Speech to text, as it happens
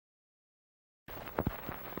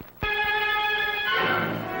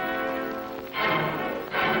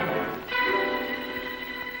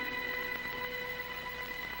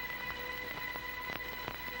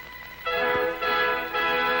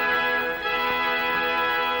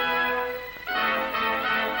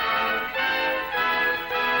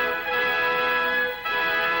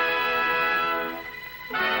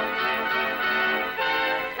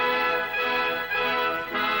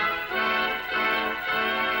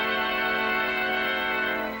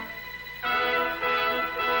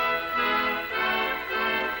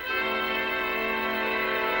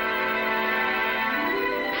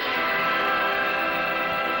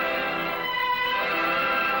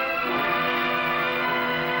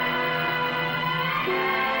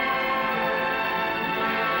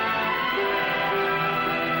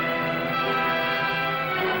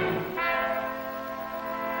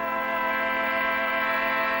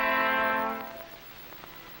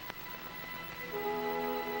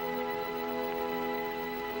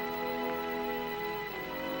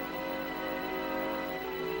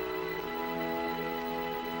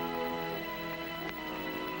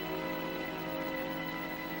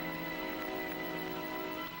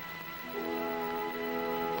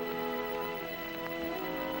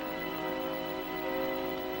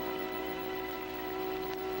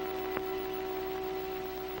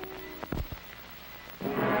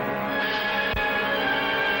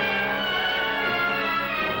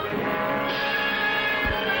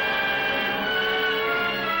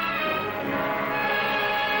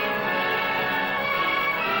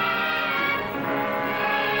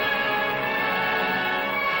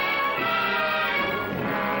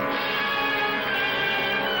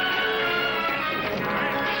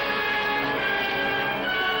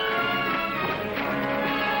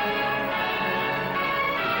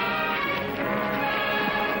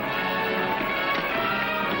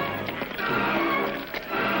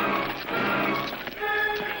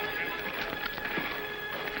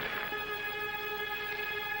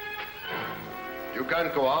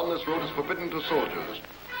can't go on. This road is forbidden to soldiers.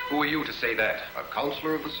 Who are you to say that? A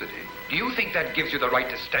councillor of the city. Do you think that gives you the right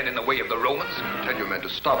to stand in the way of the Romans? Tell your men to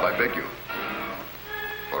stop, I beg you.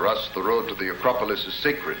 For us, the road to the Acropolis is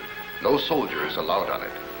sacred. No soldier is allowed on it.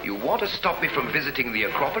 You want to stop me from visiting the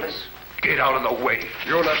Acropolis? Get out of the way.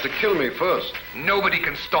 You'll have to kill me first. Nobody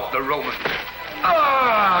can stop the Romans.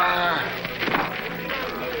 Ah!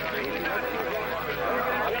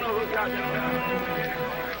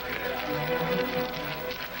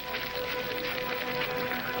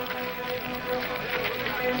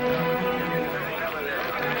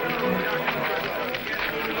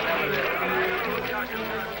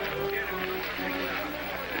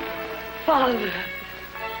 Father.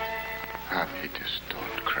 Amitis,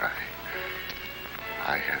 don't cry.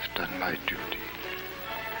 I have done my duty.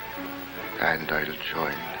 And I'll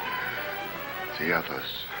join the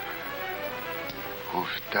others who've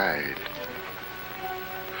died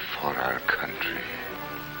for our country.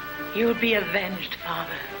 You'll be avenged,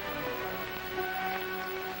 Father.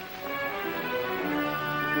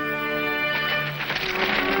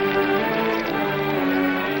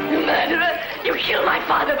 You murderer! You killed my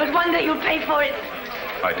father, but one day you'll pay for it.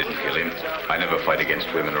 I didn't kill him. I never fight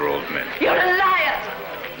against women or old men. You're a liar!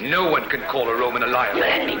 No one can call a Roman a liar. You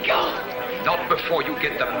let me go. Not before you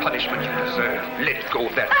get the punishment you deserve. Let go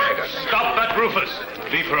of that dagger. Stop that, Rufus!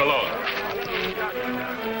 Leave her alone.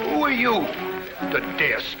 Who are you to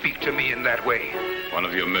dare speak to me in that way? One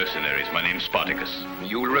of your mercenaries. My name's Spartacus.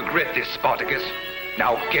 You'll regret this, Spartacus.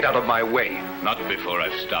 Now get out of my way. Not before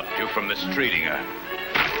I've stopped you from mistreating her.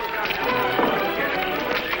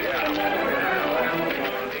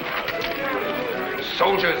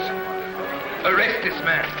 Soldiers, arrest this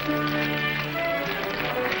man.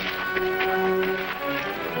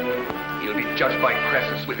 He'll be judged by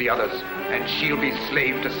Crassus with the others, and she'll be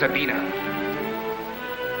slave to Sabina.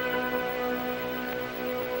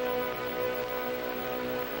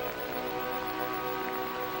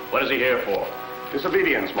 What is he here for?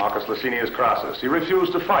 Disobedience, Marcus Licinius Crassus. He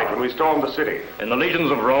refused to fight when we stormed the city. In the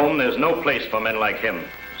legions of Rome, there's no place for men like him.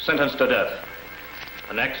 Sentenced to death.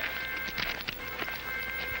 The next?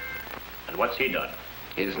 And what's he done?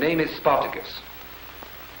 His name is Spartacus.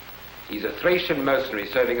 He's a Thracian mercenary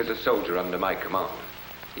serving as a soldier under my command.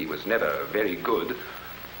 He was never very good,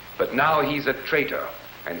 but now he's a traitor,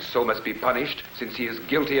 and so must be punished since he is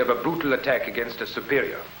guilty of a brutal attack against a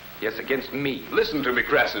superior. Yes, against me. Listen to me,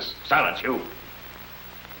 Crassus. Silence, you.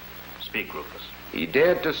 Speak, Rufus. He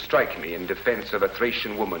dared to strike me in defense of a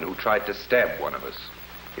Thracian woman who tried to stab one of us.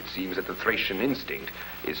 It seems that the Thracian instinct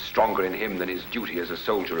is stronger in him than his duty as a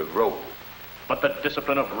soldier of Rome. But the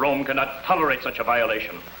discipline of Rome cannot tolerate such a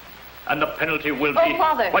violation. And the penalty will be... Oh,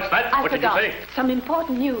 Father. What's that? I What forgot. did you say? Some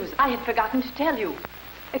important news. I had forgotten to tell you.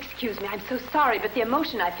 Excuse me, I'm so sorry, but the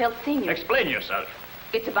emotion I felt seeing you... Explain yourself.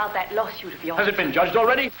 It's about that lawsuit of yours. Has it been judged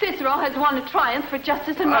already? Cicero has won a triumph for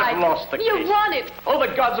justice and right. I've lost the case. You won it. Oh,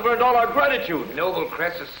 the gods have earned all our gratitude. Noble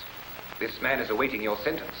Crassus, this man is awaiting your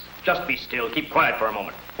sentence. Just be still. Keep quiet for a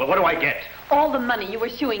moment. Well, what do I get? All the money you were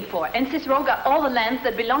suing for, and Cicero got all the lands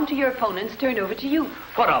that belonged to your opponents turned over to you.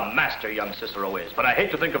 What a master young Cicero is. But I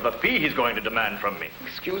hate to think of the fee he's going to demand from me.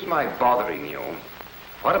 Excuse my bothering you.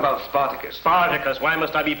 What about Spartacus? Spartacus? Why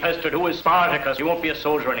must I be pestered? Who is Spartacus? He won't be a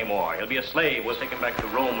soldier anymore. He'll be a slave. We'll take him back to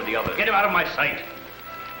Rome with the others. Get him out of my sight.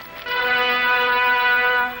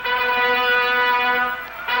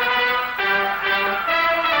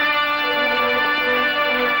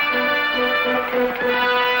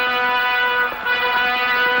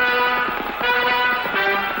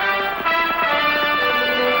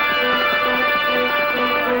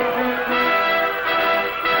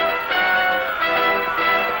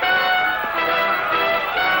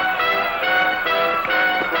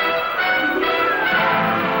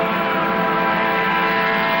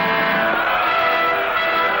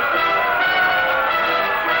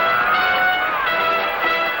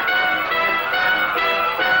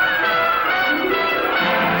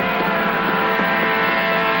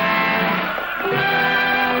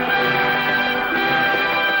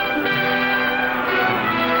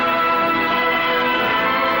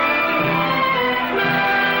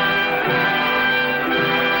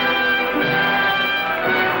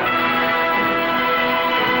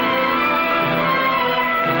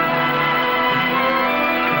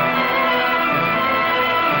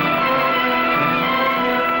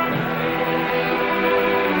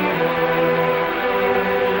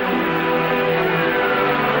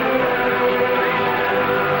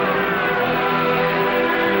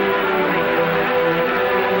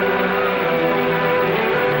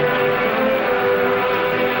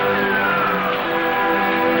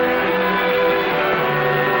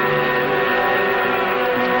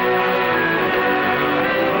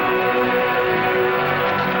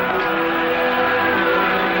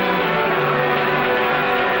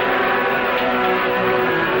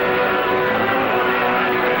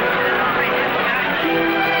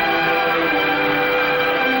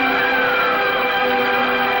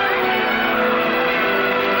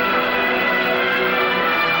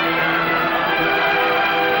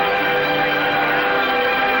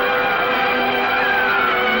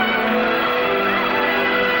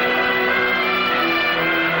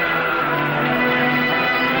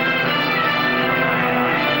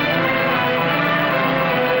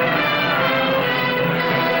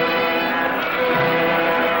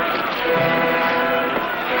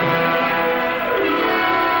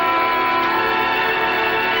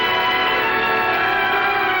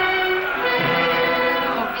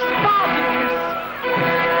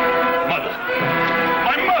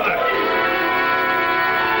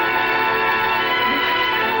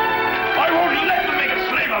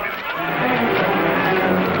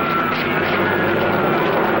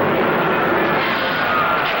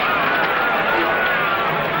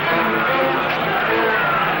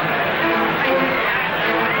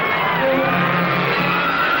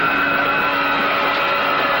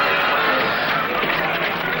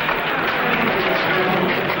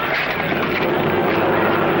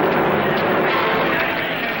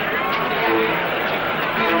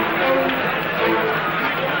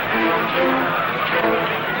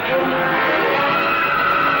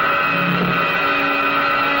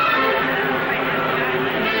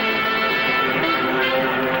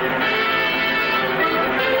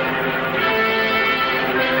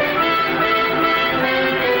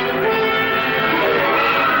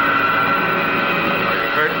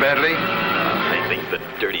 badly? I think the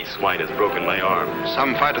dirty swine has broken my arm.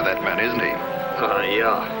 Some fighter, that man, isn't he?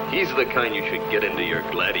 Yeah. He's the kind you should get into your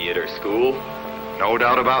gladiator school. No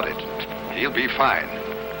doubt about it. He'll be fine.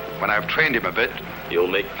 When I've trained him a bit. You'll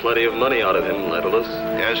make plenty of money out of him, Legolas.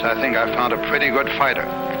 Yes, I think I've found a pretty good fighter.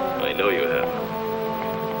 I know you have.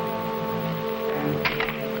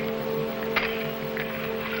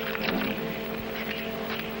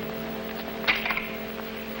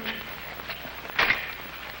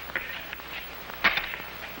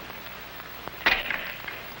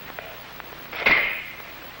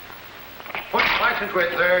 Put light into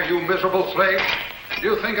it there, you miserable slave.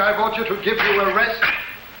 You think I bought you to give you a rest?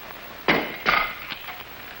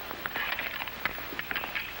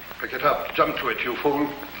 Pick it up. Jump to it, you fool.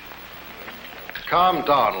 Calm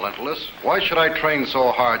down, Lentulus. Why should I train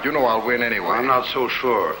so hard? You know I'll win anyway. I'm not so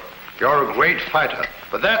sure. You're a great fighter.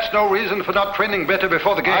 But that's no reason for not training better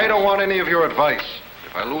before the game. I don't want any of your advice.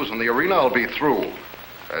 If I lose in the arena, I'll be through.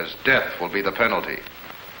 As death will be the penalty.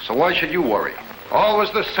 So why should you worry?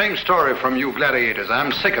 Always the same story from you gladiators.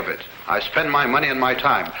 I'm sick of it. I spend my money and my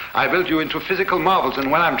time. I build you into physical marvels,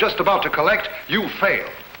 and when I'm just about to collect, you fail.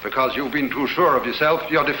 Because you've been too sure of yourself,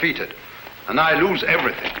 you're defeated. And I lose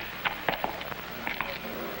everything.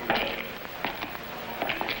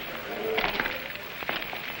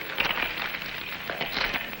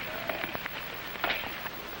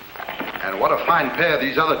 And what a fine pair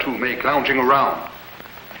these other two make lounging around.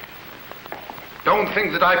 Don't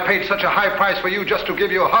think that I paid such a high price for you just to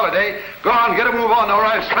give you a holiday. Go on, get a move on, or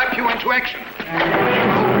I'll slap you into action.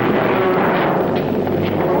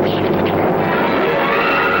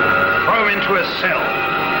 Throw him into a cell.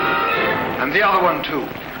 And the other one, too.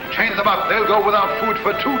 Chain them up. They'll go without food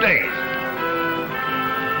for 2 days.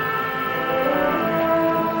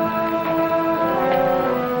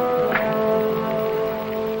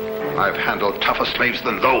 I've handled tougher slaves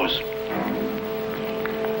than those.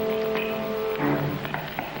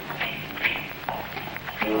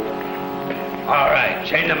 All right,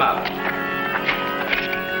 chain them up.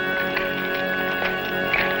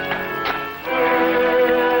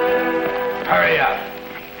 Hurry up.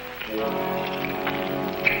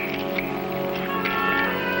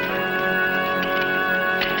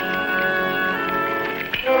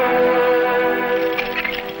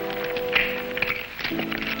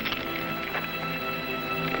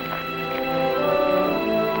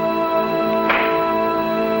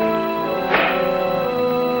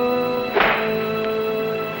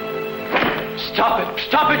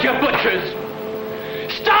 Stop it, you butchers!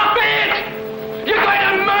 Stop it! You're going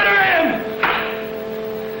to murder him!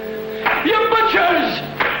 You butchers!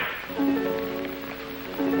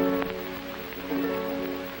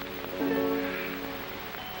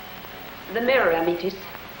 The mirror, Amitis.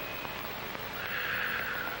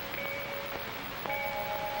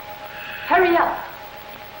 Hurry up.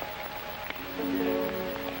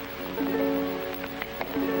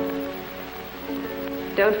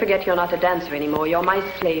 Don't forget you're not a dancer anymore. You're my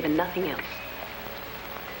slave and nothing else.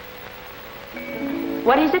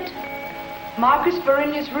 What is it? Marcus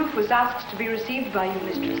Varinius' roof was asked to be received by you,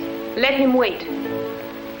 mistress. Let him wait.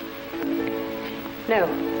 No.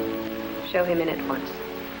 Show him in at once.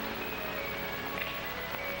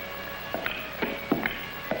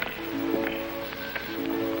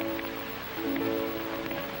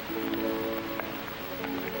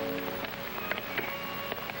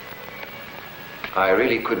 I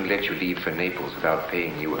really couldn't let you leave for Naples without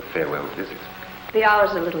paying you a farewell visit. The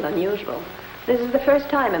hour's a little unusual. This is the first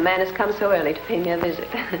time a man has come so early to pay me a visit.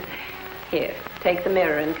 Here, take the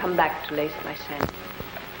mirror and come back to lace my sandals.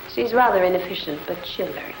 She's rather inefficient, but she'll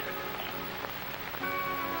learn.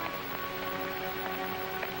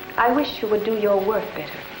 I wish you would do your work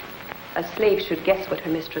better. A slave should guess what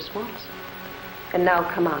her mistress wants. And now,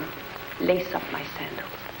 come on, lace up my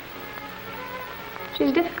sandals.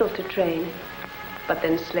 She's difficult to train, but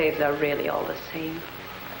then slaves are really all the same.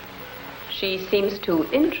 She seems to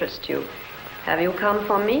interest you. Have you come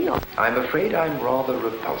for me, or? I'm afraid I'm rather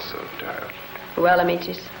repulsive to her. Well,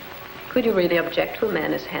 Amitis, could you really object to a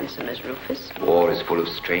man as handsome as Rufus? War is full of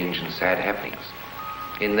strange and sad happenings.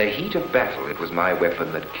 In the heat of battle, it was my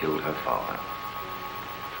weapon that killed her father.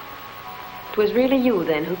 It was really you,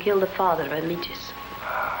 then, who killed the father of Amitis.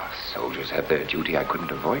 Soldiers have their duty. I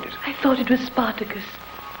couldn't avoid it. I thought it was Spartacus.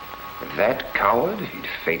 That coward? He'd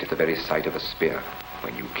faint at the very sight of a spear.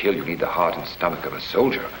 When you kill, you need the heart and stomach of a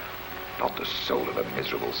soldier, not the soul of a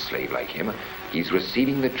miserable slave like him. He's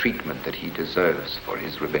receiving the treatment that he deserves for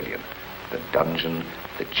his rebellion. The dungeon,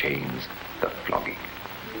 the chains, the flogging.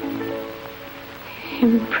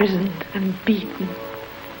 Imprisoned and beaten.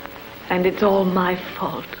 And it's all my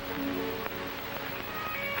fault.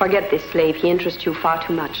 Forget this slave. He interests you far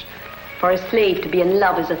too much. For a slave to be in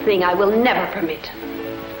love is a thing I will never permit.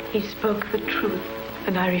 He spoke the truth,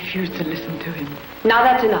 and I refused to listen to him. Now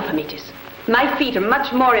that's enough, Amitis. My feet are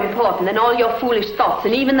much more important than all your foolish thoughts,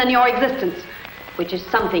 and even than your existence, which is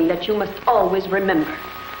something that you must always remember.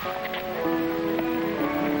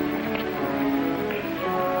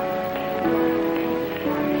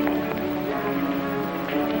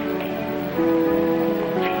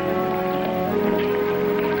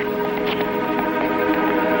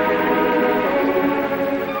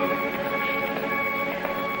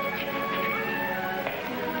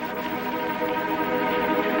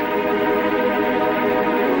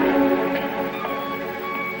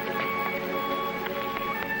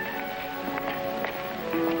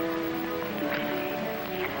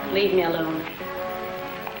 Leave me alone.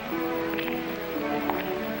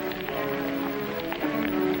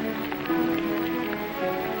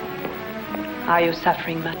 Are you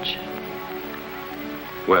suffering much?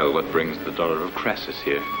 Well, what brings the daughter of Crassus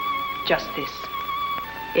here? Just this.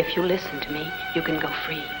 If you listen to me, you can go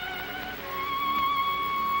free.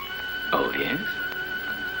 Oh, yes?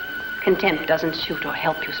 Contempt doesn't suit or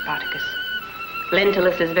help you, Spartacus.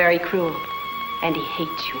 Lentulus is very cruel, and he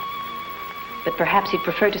hates you. But perhaps he'd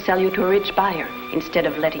prefer to sell you to a rich buyer instead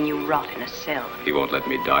of letting you rot in a cell. He won't let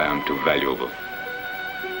me die. I'm too valuable.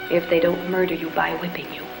 If they don't murder you by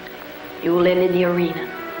whipping you, you will end in the arena,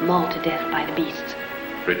 mauled to death by the beasts.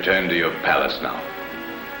 Return to your palace now.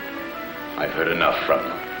 I've heard enough from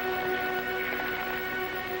you.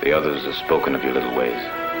 The others have spoken of your little ways.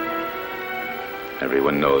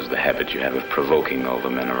 Everyone knows the habit you have of provoking all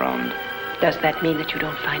the men around. Does that mean that you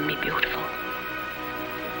don't find me beautiful?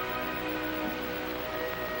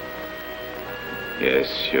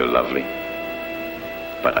 Yes, you're lovely.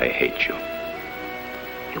 But I hate you.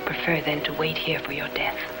 You prefer then to wait here for your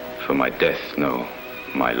death? For my death, no.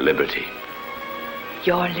 My liberty.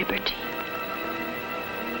 Your liberty?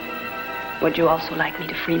 Would you also like me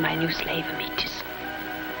to free my new slave, Amitis?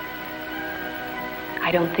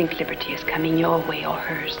 I don't think liberty is coming your way or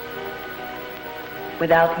hers.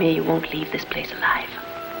 Without me, you won't leave this place alive.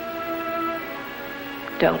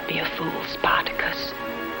 Don't be a fool, Spartacus.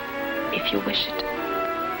 If you wish it,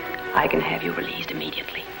 I can have you released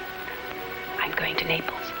immediately. I'm going to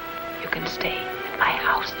Naples. You can stay at my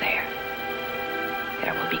house there.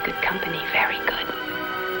 There will be good company, very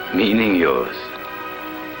good. Meaning yours.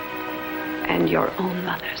 And your own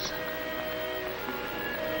mother's.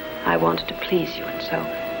 I wanted to please you, and so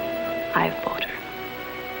I've bought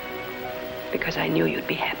her. Because I knew you'd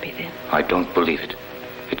be happy then. I don't believe it.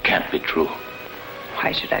 It can't be true.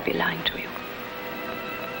 Why should I be lying to you?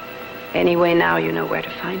 Anyway, now you know where to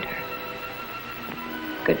find her.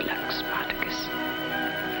 Good luck, Spartacus.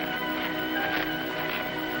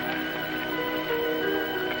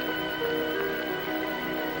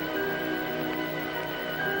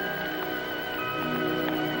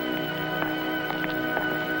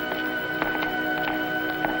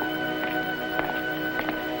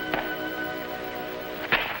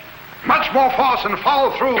 Much more force and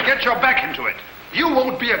follow through. Get your back into it. You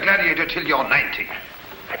won't be a gladiator till you're 90.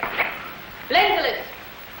 Lentulus!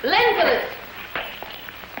 Lentulus!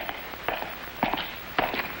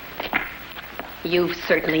 You've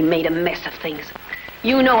certainly made a mess of things.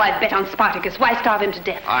 You know I've bet on Spartacus. Why starve him to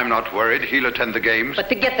death? I'm not worried. He'll attend the games. But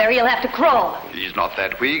to get there, he'll have to crawl. He's not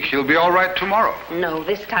that weak. He'll be all right tomorrow. No,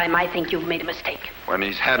 this time I think you've made a mistake. When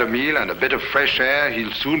he's had a meal and a bit of fresh air,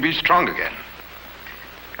 he'll soon be strong again.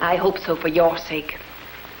 I hope so for your sake.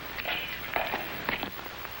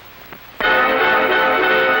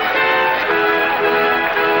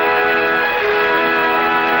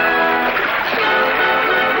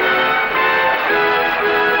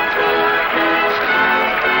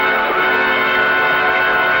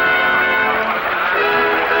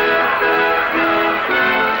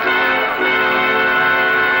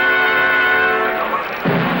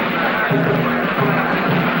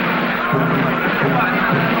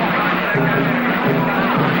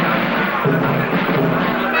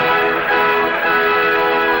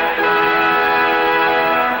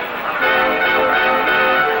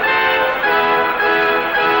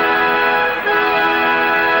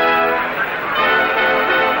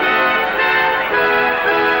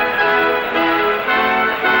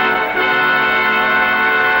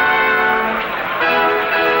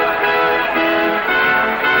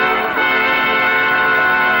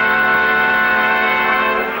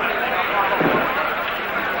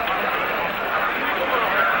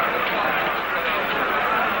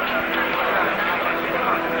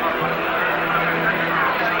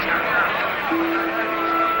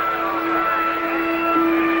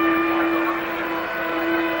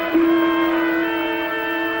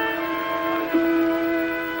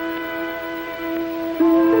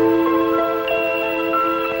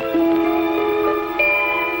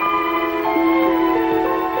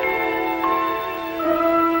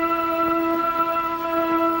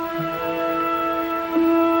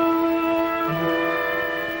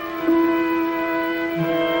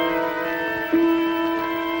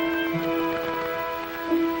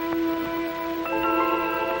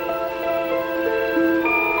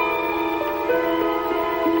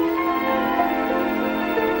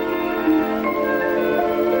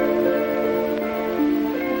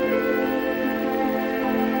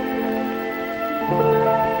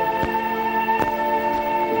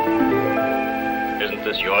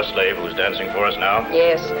 this your slave who's dancing for us now?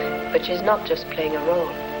 Yes, but she's not just playing a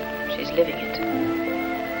role. She's living it.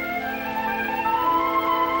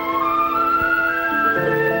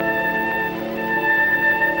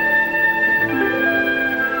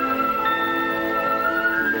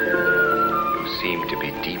 You seem to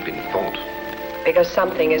be deep in thought. Because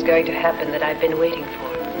something is going to happen that I've been waiting for.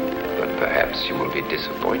 But perhaps you will be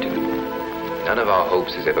disappointed. None of our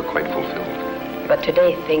hopes is ever quite fulfilled. But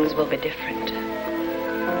today things will be different.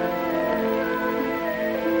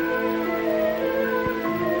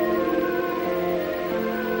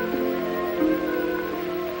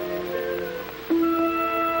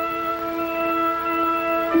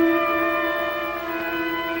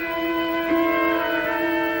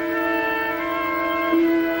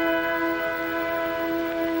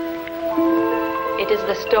 It is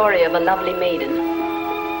the story of a lovely maiden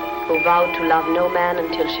who vowed to love no man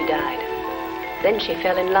until she died. Then she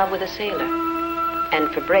fell in love with a sailor, and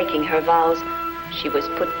for breaking her vows, she was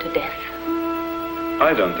put to death.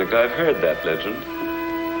 I don't think I've heard that legend.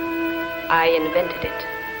 I invented it.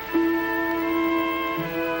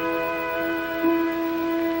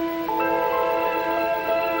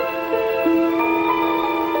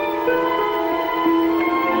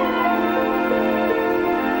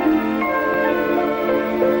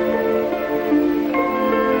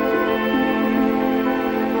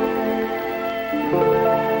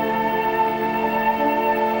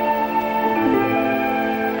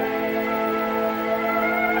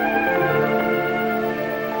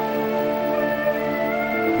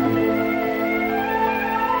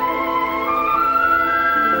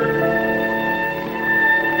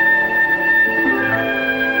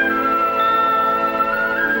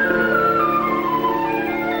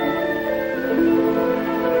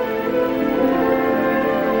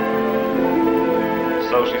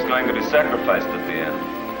 Sacrificed at the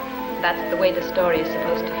end. That's the way the story is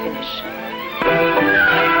supposed to finish.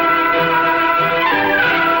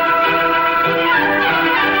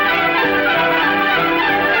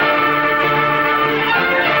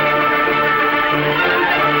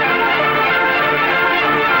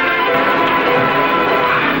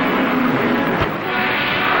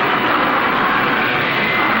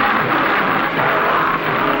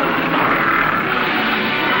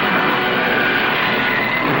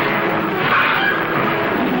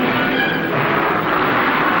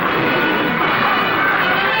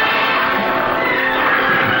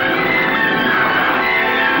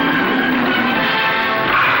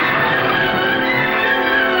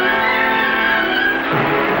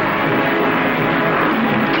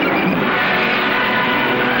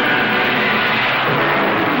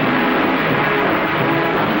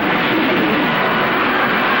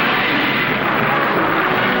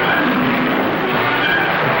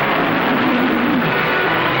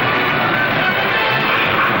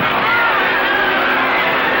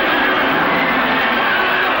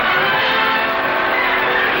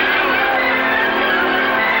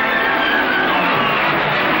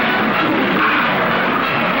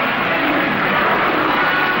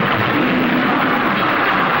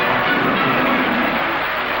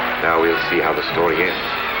 See how the story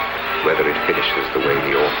ends, whether it finishes the way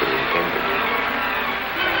the author intended.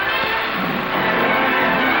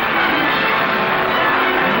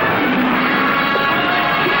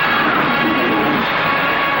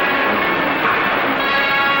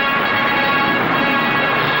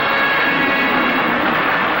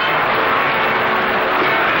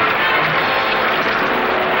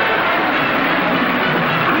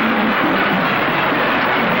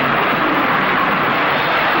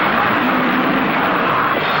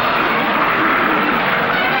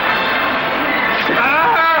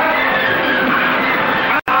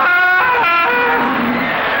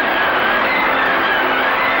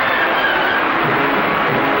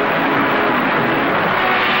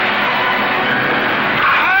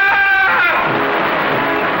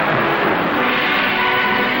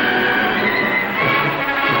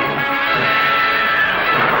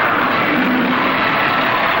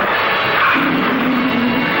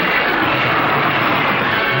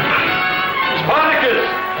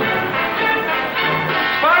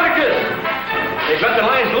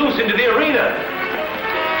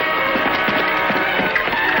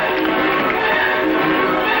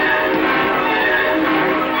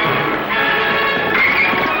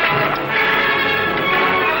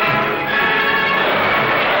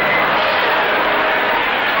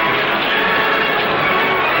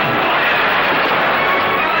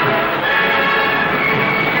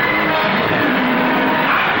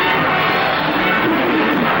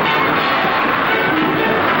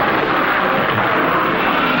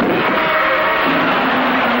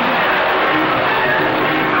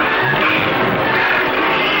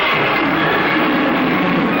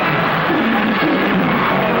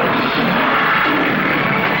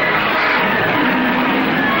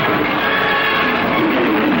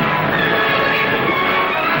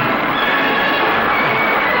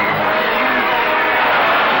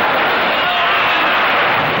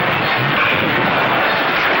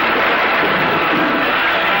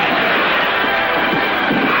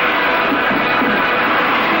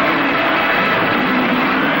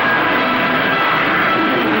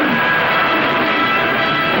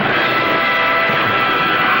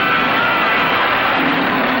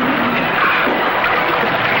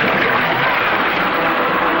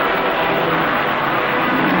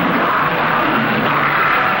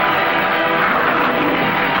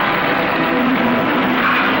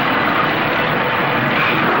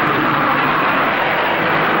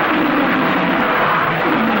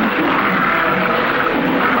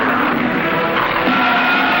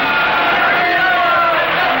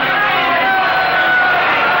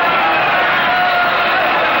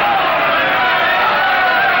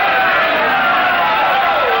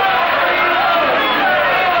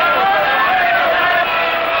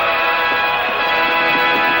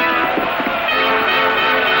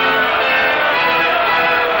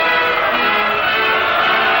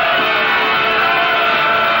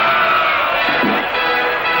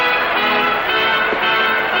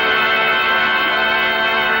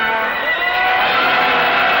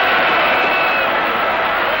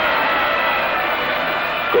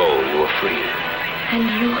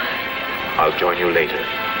 find you? I'll join you later,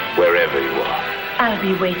 wherever you are. I'll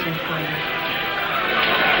be waiting for you.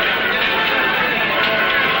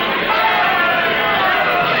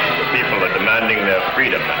 The people are demanding their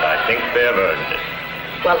freedom, and I think they've earned it.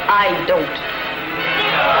 Well, I don't.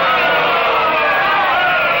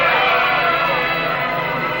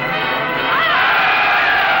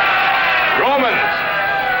 Romans!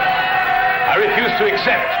 I refuse to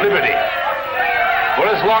accept liberty. For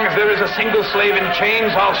as long as there is a single slave in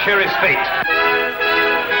chains, I'll share his fate.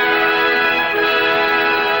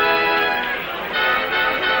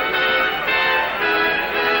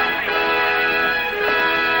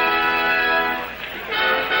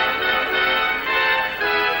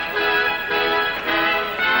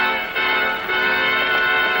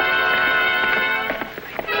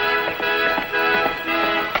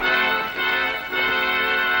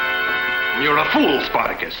 You're a fool,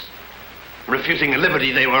 Spartacus. Refusing the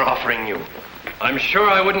liberty they were offering you. I'm sure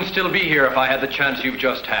I wouldn't still be here if I had the chance you've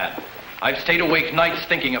just had. I've stayed awake nights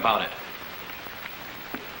thinking about it.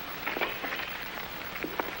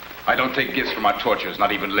 I don't take gifts from our tortures,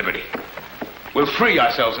 not even liberty. We'll free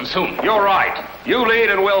ourselves, and soon. You're right. You lead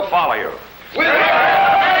and we'll follow you.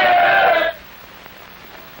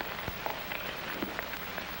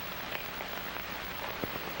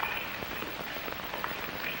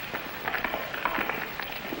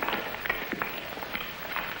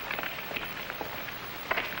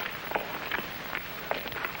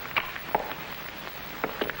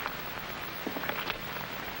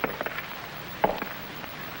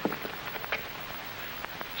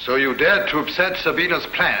 So you dared to upset Sabina's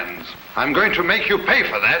plans. I'm going to make you pay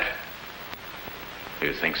for that.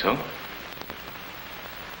 You think so?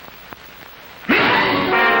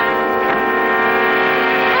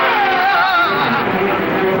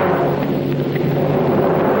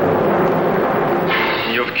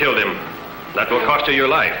 You've killed him. That will cost you your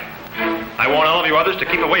life. I warn all of you others to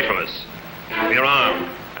keep away from us. We're armed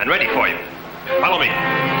and ready for you. Follow me.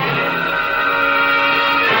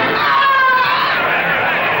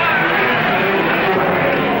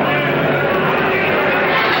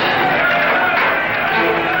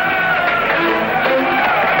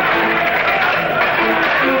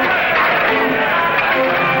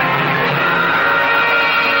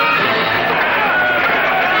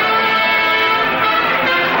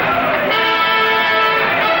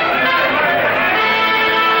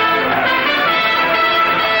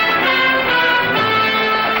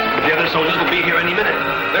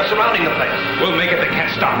 Surrounding the place. We'll make it. They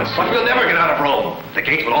can't stop us. But we'll never get out of Rome. The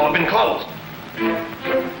gates will all have been closed.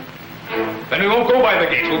 Then we won't go by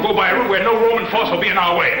the gates. We'll go by a route where no Roman force will be in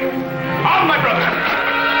our way. On, my brothers!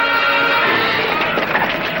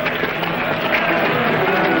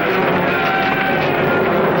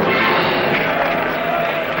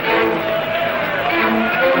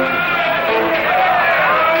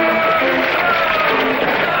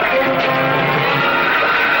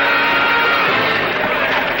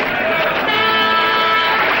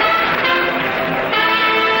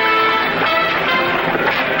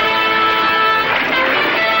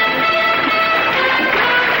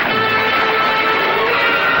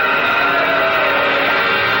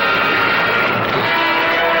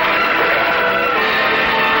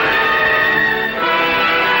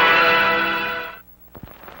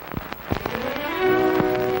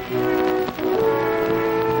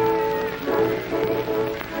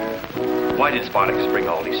 Why did Spartacus bring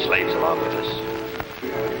all these slaves along with us?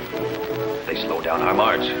 They slow down our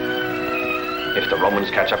march. If the Romans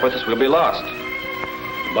catch up with us, we'll be lost.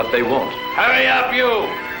 But they won't. Hurry up, you!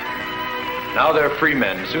 Now they're free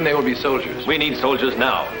men. Soon they will be soldiers. We need soldiers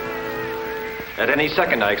now. At any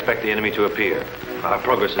second, I expect the enemy to appear. Our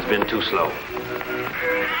progress has been too slow.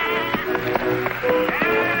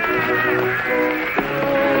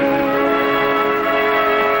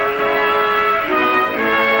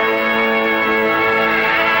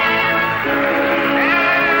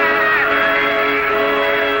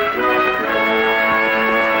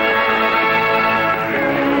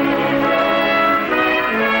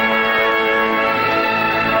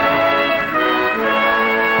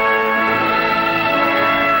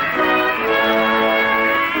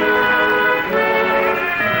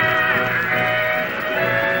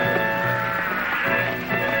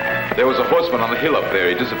 There was a horseman on the hill up there.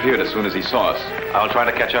 He disappeared as soon as he saw us. I'll try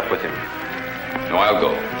to catch up with him. No, I'll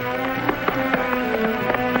go.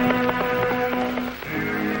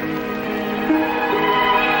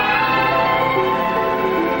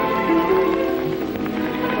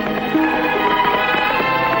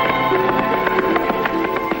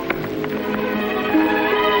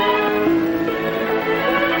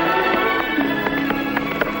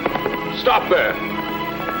 Stop there.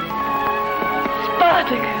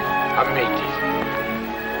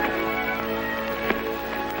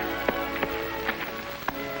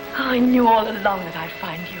 I knew all along that I'd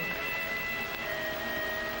find you.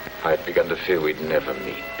 I'd begun to fear we'd never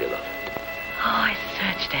meet, beloved. Oh, I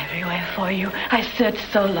searched everywhere for you. I searched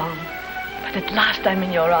so long. But at last I'm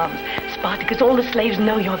in your arms. Spartacus, all the slaves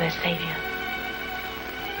know you're their savior.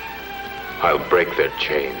 I'll break their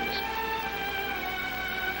chains.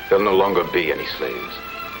 There'll no longer be any slaves.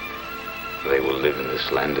 They will live in this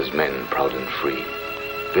land as men, proud and free,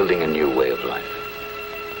 building a new way of life.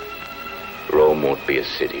 Rome won't be a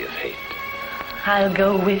city of hate. I'll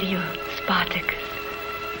go with you, Spartacus,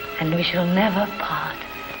 and we shall never part.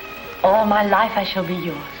 All my life I shall be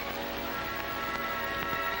yours.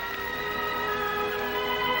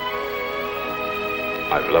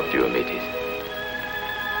 I've loved you, Amitis,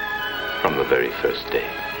 from the very first day.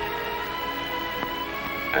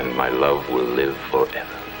 And my love will live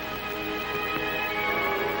forever.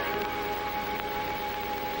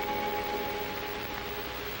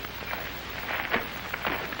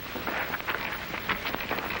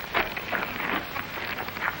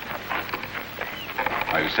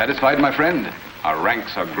 Are you satisfied, my friend? Our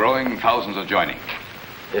ranks are growing, thousands are joining.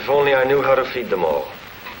 If only I knew how to feed them all.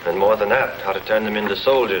 And more than that, how to turn them into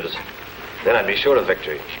soldiers. Then I'd be sure of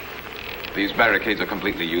victory. These barricades are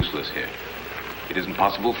completely useless here. It isn't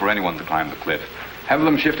possible for anyone to climb the cliff. Have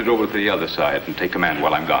them shifted over to the other side and take command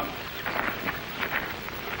while I'm gone.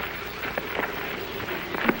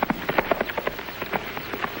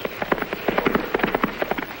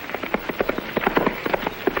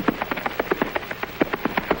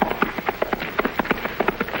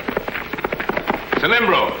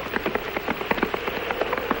 Celimbro!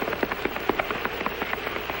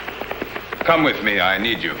 Come with me, I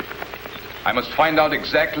need you. I must find out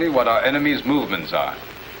exactly what our enemy's movements are.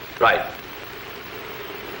 Right.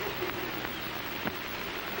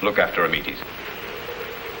 Look after Amitis.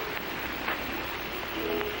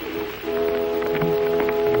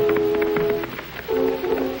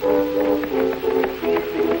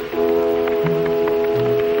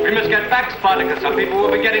 We must get back, Spartacus. Some people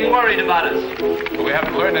will be getting worried about us. But we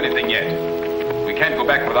haven't learned anything yet. We can't go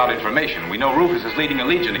back without information. We know Rufus is leading a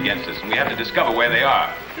legion against us, and we have to discover where they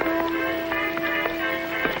are.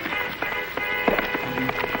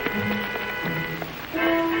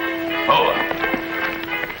 Over.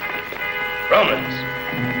 Romans.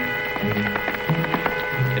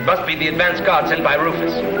 It must be the advance guard sent by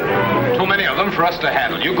Rufus. Too many of them for us to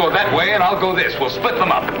handle. You go that way, and I'll go this. We'll split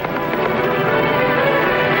them up.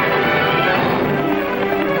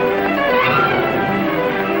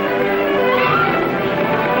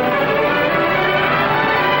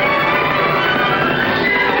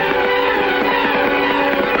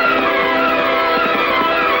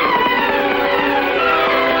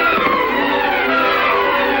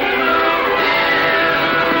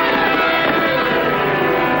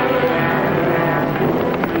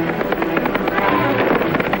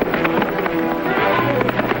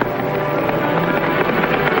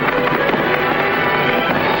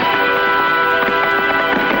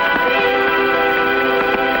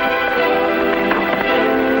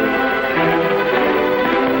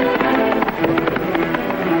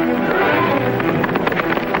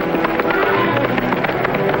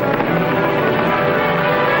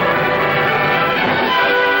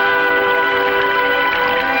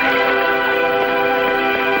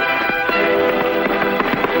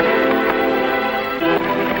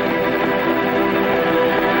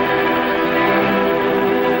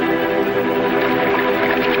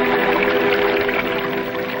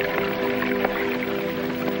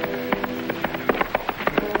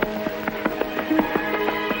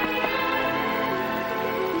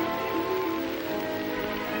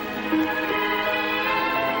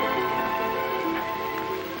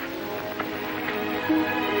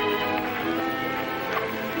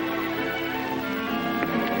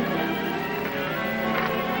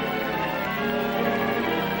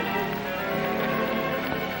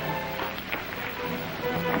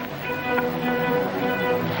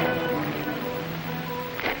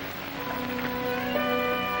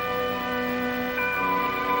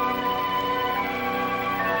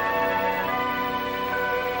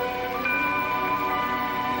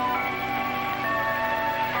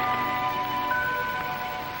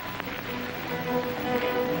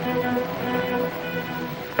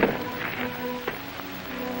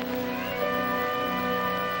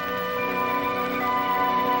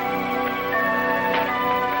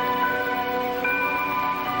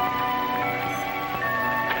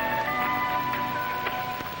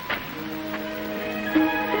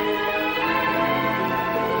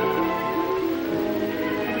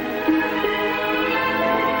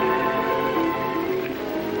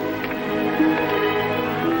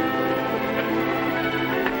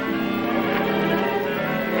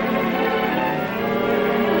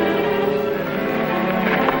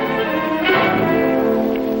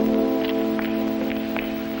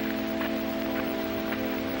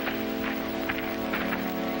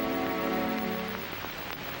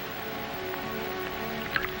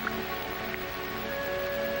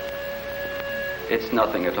 It's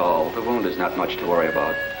nothing at all. The wound is not much to worry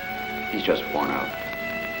about. He's just worn out.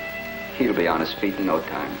 He'll be on his feet in no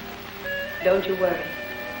time. Don't you worry.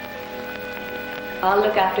 I'll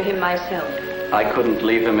look after him myself. I couldn't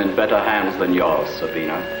leave him in better hands than yours,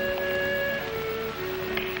 Sabina.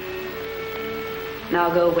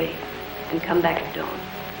 Now go away and come back at dawn.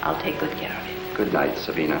 I'll take good care of him. Good night,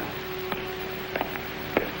 Sabina.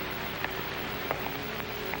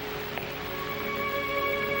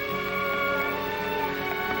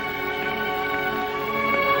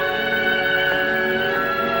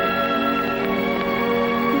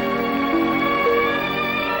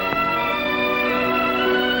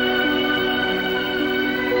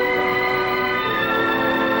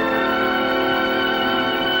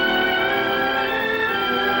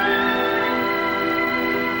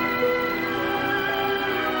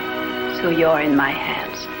 So you're in my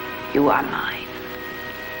hands. You are mine.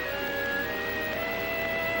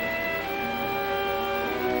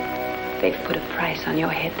 They've put a price on your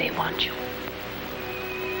head. They want you.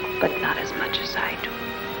 But not as much as I do.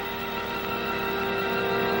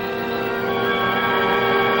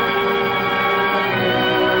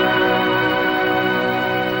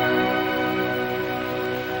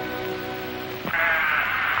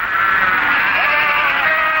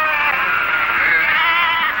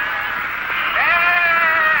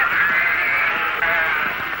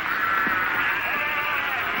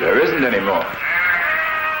 There isn't any more.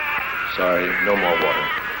 Sorry, no more water.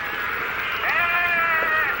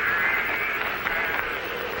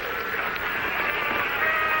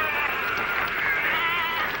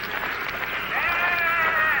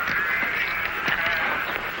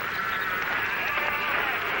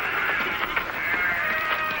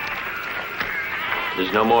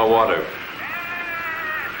 There's no more water.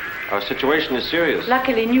 Our situation is serious.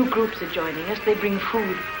 Luckily, new groups are joining us. They bring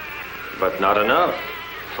food. But not enough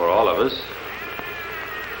for all of us.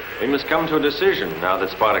 We must come to a decision now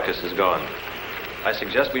that Spartacus is gone. I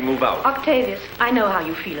suggest we move out. Octavius, I know how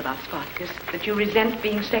you feel about Spartacus, that you resent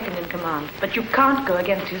being second in command. But you can't go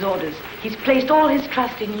against his orders. He's placed all his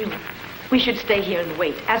trust in you. We should stay here and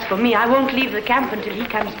wait. As for me, I won't leave the camp until he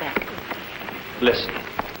comes back. Listen.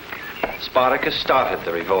 Spartacus started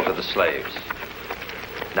the revolt of the slaves.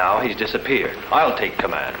 Now he's disappeared. I'll take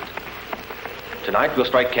command. Tonight we'll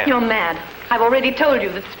strike camp. You're mad. I've already told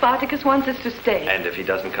you that Spartacus wants us to stay. And if he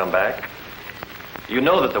doesn't come back? You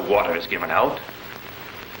know that the water is given out.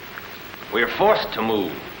 We're forced to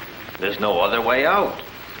move. There's no other way out.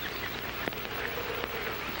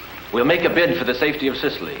 We'll make a bid for the safety of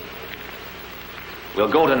Sicily.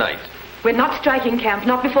 We'll go tonight. We're not striking camp,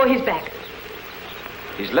 not before he's back.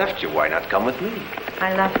 He's left you. Why not come with me?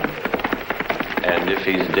 I love him. And if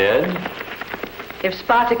he's dead? If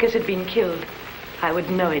Spartacus had been killed, I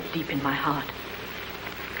would know it deep in my heart.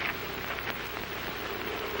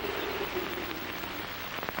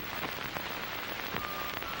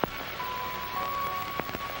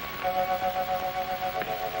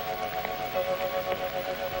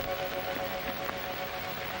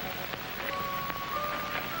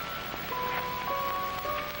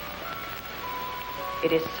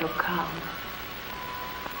 It is so calm,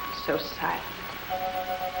 so silent.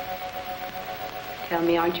 Tell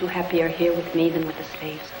me, aren't you happier here with me than with the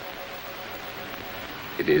slaves?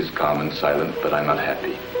 It is calm and silent, but I'm not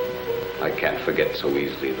happy. I can't forget so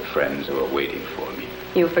easily the friends who are waiting for me.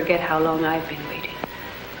 You forget how long I've been waiting.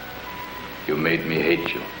 You made me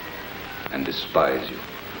hate you and despise you.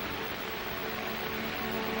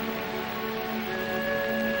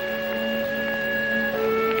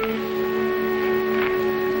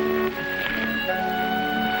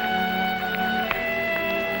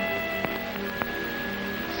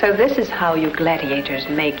 So this is how you gladiators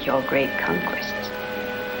make your great conquests.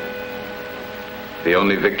 The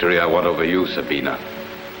only victory I want over you, Sabina,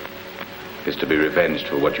 is to be revenged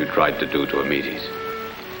for what you tried to do to Amitis.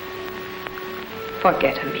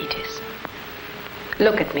 Forget Amitis.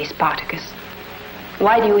 Look at me, Spartacus.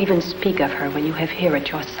 Why do you even speak of her when you have here at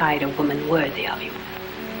your side a woman worthy of you?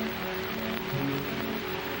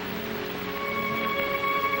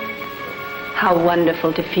 How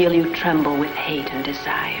wonderful to feel you tremble with hate and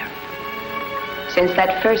desire. Since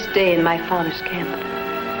that first day in my father's camp,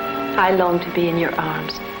 I long to be in your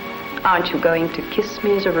arms. Aren't you going to kiss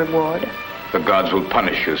me as a reward? The gods will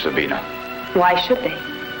punish you, Sabina. Why should they?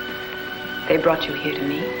 They brought you here to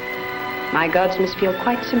me. My gods must feel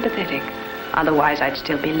quite sympathetic. Otherwise, I'd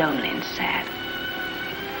still be lonely and sad.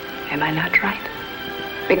 Am I not right?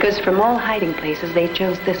 Because from all hiding places, they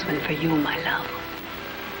chose this one for you, my love.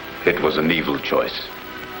 It was an evil choice.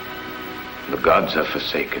 The gods have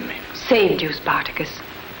forsaken me. Saved you, Spartacus.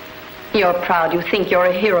 You're proud. You think you're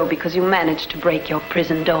a hero because you managed to break your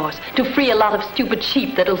prison doors, to free a lot of stupid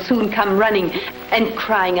sheep that'll soon come running and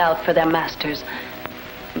crying out for their masters.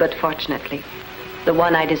 But fortunately, the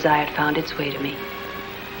one I desired found its way to me.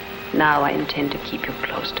 Now I intend to keep you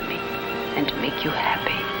close to me and to make you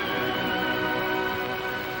happy.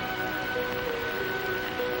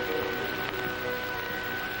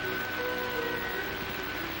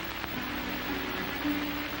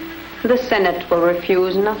 The Senate will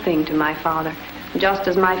refuse nothing to my father, just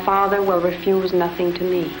as my father will refuse nothing to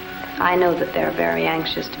me. I know that they're very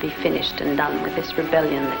anxious to be finished and done with this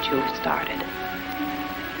rebellion that you've started.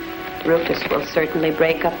 Rufus will certainly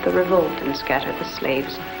break up the revolt and scatter the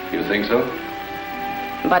slaves. You think so?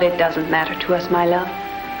 But it doesn't matter to us, my love.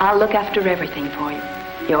 I'll look after everything for you.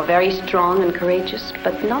 You're very strong and courageous,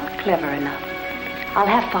 but not clever enough. I'll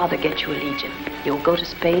have Father get you a legion. You'll go to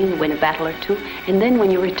Spain, win a battle or two, and then when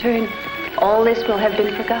you return, all this will have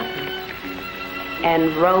been forgotten.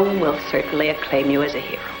 And Rome will certainly acclaim you as a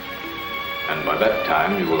hero. And by that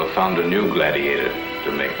time, you will have found a new gladiator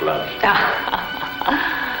to make love.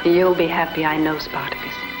 You'll be happy, I know,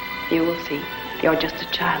 Spartacus. You will see. You're just a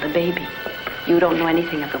child, a baby. You don't know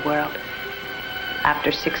anything of the world.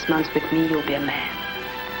 After 6 months with me, you'll be a man.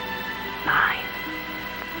 Mine.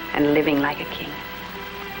 And living like a king.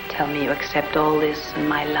 Tell me you accept all this and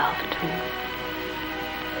my love, too.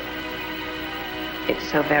 It's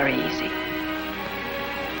so very easy.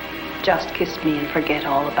 Just kiss me and forget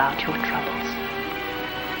all about your troubles.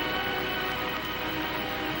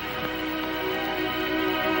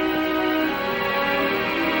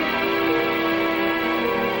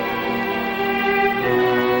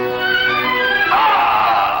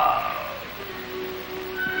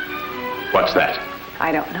 What's that?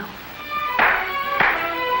 I don't know.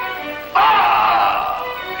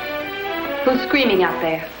 Who's screaming out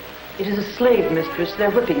there? It is a slave, mistress. They're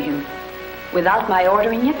whipping him. Without my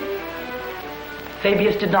ordering it?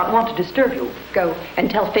 Fabius did not want to disturb you. Go and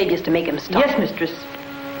tell Fabius to make him stop. Yes, mistress.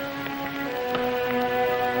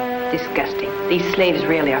 Disgusting. These slaves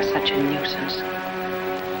really are such a nuisance.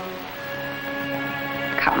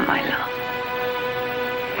 Come, my love.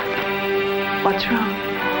 What's wrong?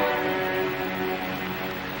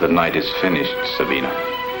 The night is finished, Sabina.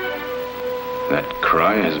 That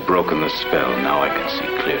cry has broken the spell. Now I can see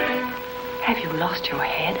clearly. Have you lost your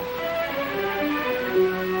head?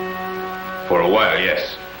 For a while,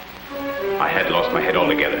 yes. I had lost my head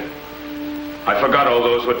altogether. I forgot all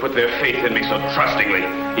those who had put their faith in me so trustingly,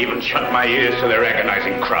 even shut my ears to their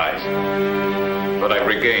agonizing cries. But I've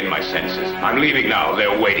regained my senses. I'm leaving now.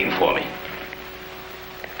 They're waiting for me.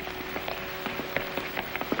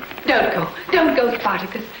 Don't go. Don't go,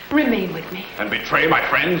 Spartacus. Remain with me. And betray my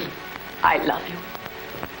friends? I love you.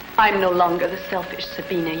 I'm no longer the selfish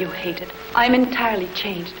Sabina you hated. I'm entirely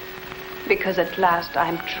changed. Because at last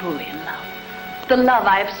I'm truly in love. The love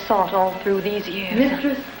I have sought all through these years.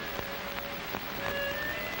 Mistress?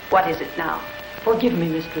 What is it now? Forgive me,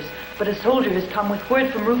 mistress, but a soldier has come with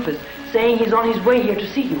word from Rufus, saying he's on his way here to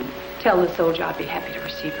see you. Tell the soldier I'll be happy to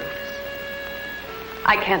receive Rufus.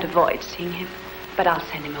 I can't avoid seeing him, but I'll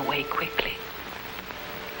send him away quickly.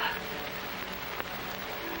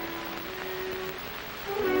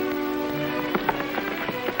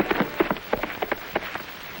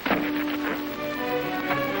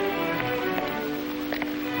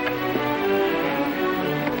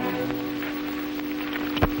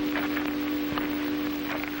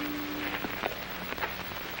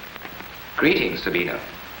 Greetings, Sabina.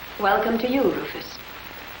 Welcome to you, Rufus.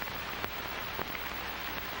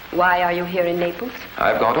 Why are you here in Naples?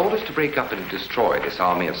 I've got orders to break up and destroy this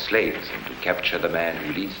army of slaves and to capture the man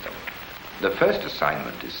who leads them. The first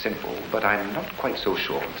assignment is simple, but I'm not quite so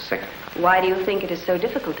sure of the second. Why do you think it is so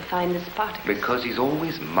difficult to find the Spartacus? Because he's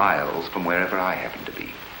always miles from wherever I happen to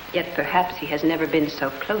be. Yet perhaps he has never been so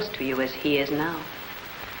close to you as he is now.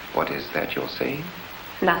 What is that you're saying?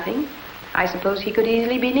 Nothing. I suppose he could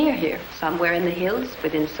easily be near here, somewhere in the hills,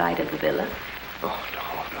 within sight of the villa. Oh,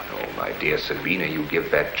 no, my dear Sabina, you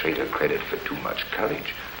give that traitor credit for too much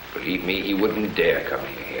courage. Believe me, he wouldn't dare come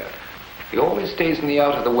near here. He always stays in the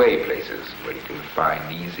out-of-the-way places where he can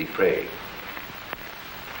find easy prey.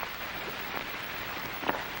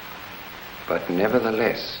 But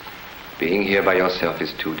nevertheless, being here by yourself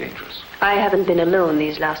is too dangerous. I haven't been alone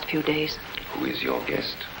these last few days. Who is your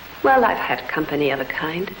guest? Well, I've had company of a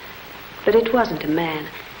kind. But it wasn't a man.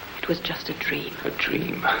 It was just a dream. A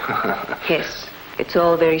dream? Yes. It's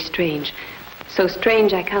all very strange. So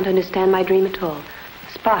strange I can't understand my dream at all.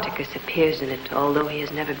 Spartacus appears in it, although he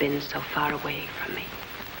has never been so far away from me.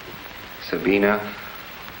 Sabina,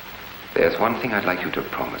 there's one thing I'd like you to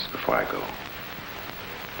promise before I go.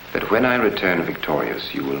 that when I return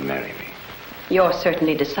victorious, you will marry me. You're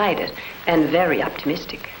certainly decided and very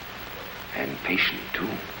optimistic. And patient, too.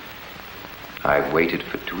 I've waited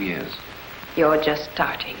for 2 years. You're just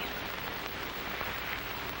starting.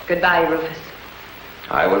 Goodbye, Rufus.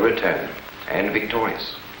 I will return, and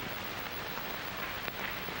victorious.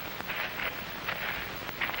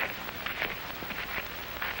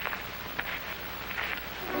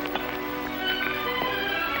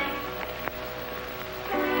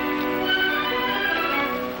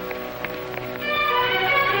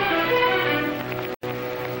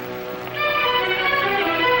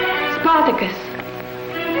 Spartacus!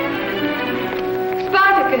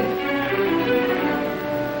 Spartacus!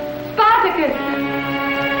 Spartacus!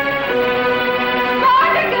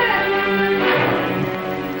 Spartacus!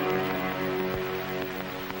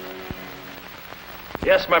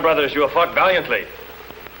 Yes, my brothers, you have fought valiantly.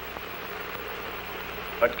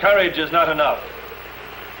 But courage is not enough.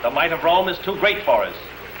 The might of Rome is too great for us.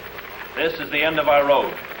 This is the end of our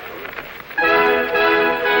road.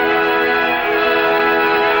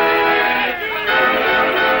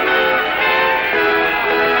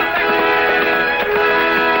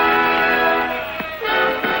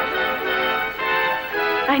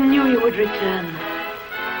 I knew you would return.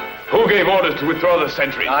 Who gave orders to withdraw the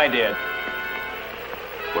sentries? I did.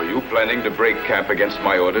 Were you planning to break camp against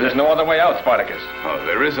my orders? There's no other way out, Spartacus. Oh,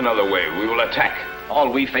 there is another way. We will attack. All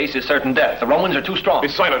we face is certain death. The Romans are too strong. Be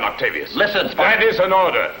silent, Octavius. Listen, That Spartacus. is an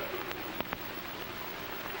order.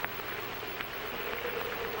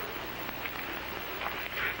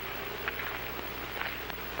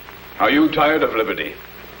 Are you tired of liberty?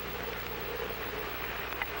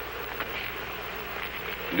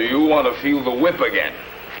 Do you want to feel the whip again?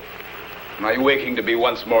 Are you aching to be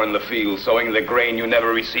once more in the field, sowing the grain you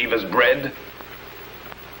never receive as bread?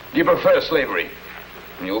 Do you prefer slavery?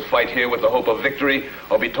 And you'll fight here with the hope of victory,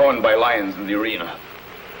 or be torn by lions in the arena?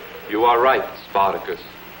 You are right, Spartacus.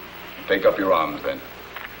 Take up your arms, then.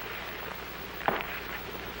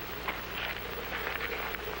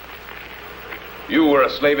 You were a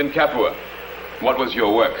slave in Capua. What was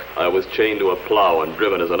your work? I was chained to a plow and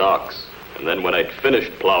driven as an ox. And then when I'd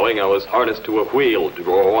finished plowing, I was harnessed to a wheel to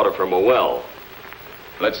draw water from a well.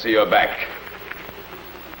 Let's see your back.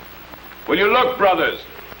 Will you look, brothers?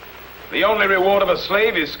 The only reward of a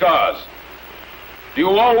slave is scars. Do you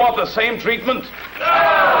all want the same treatment?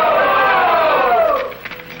 No!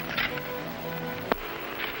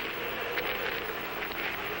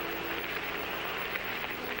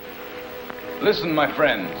 Listen, my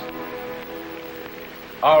friends.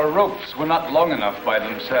 Our ropes were not long enough by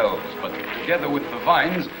themselves, but together with the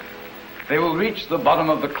vines, they will reach the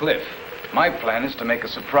bottom of the cliff. My plan is to make a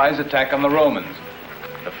surprise attack on the Romans.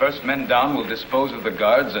 The first men down will dispose of the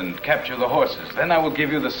guards and capture the horses. Then I will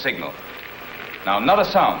give you the signal. Now, not a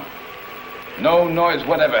sound. No noise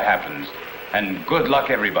whatever happens. And good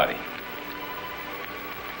luck, everybody.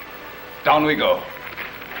 Down we go.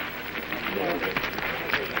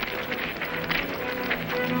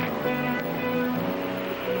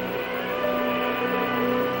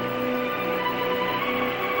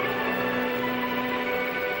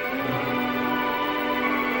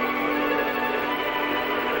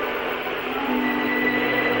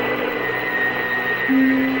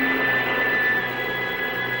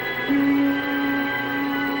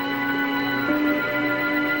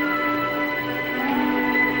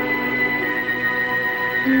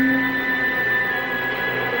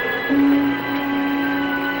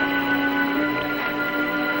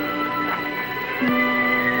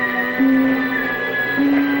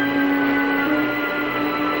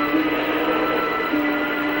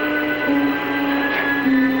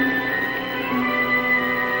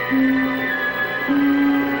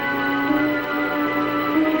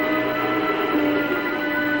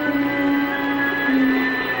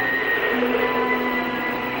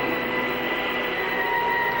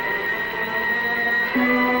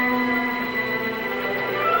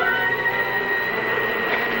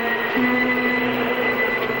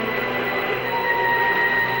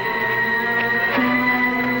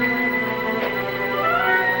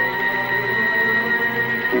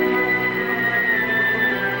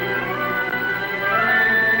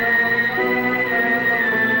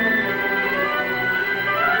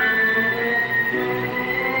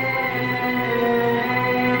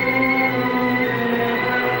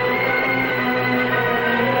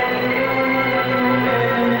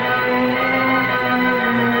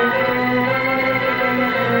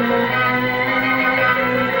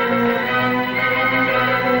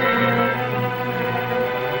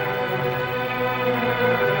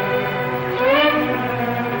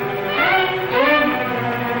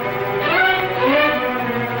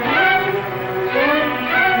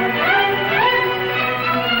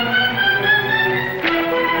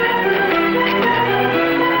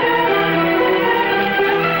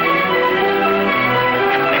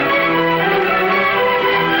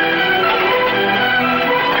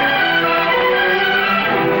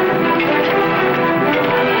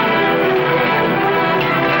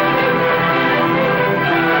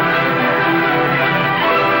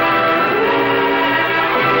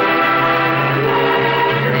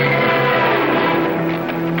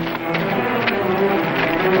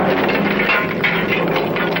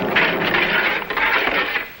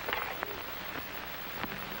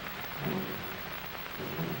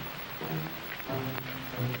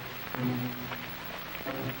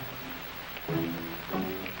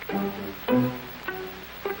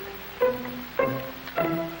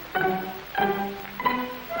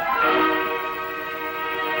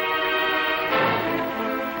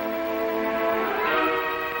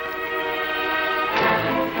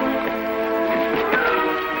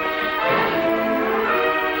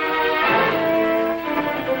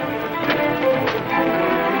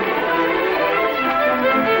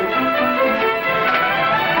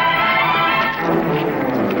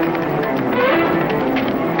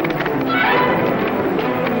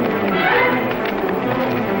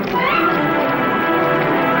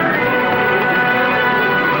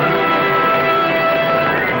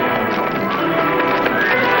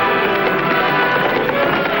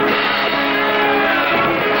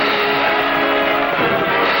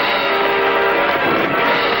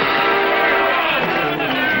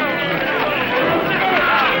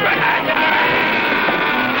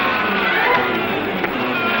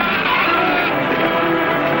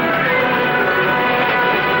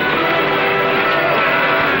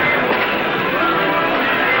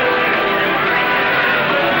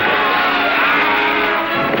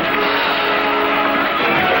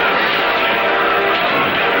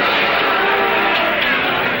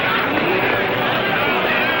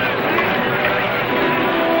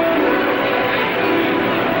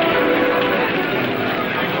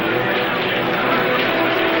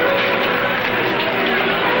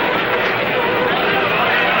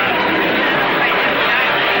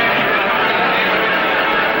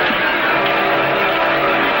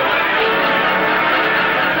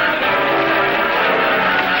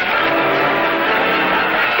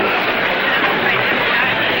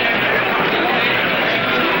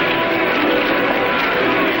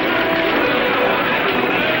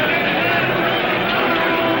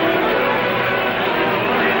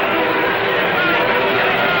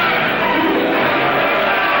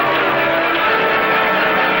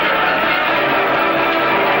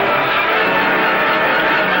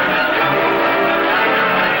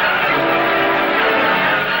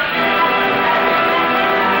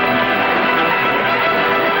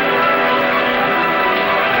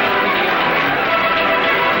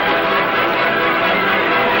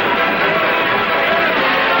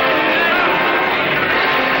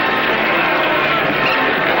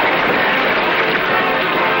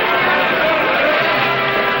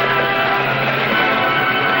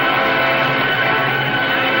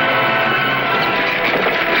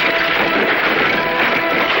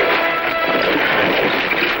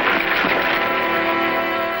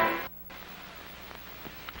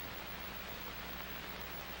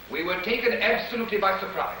 absolutely by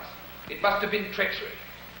surprise. It must have been treachery.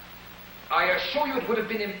 I assure you it would have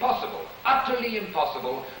been impossible, utterly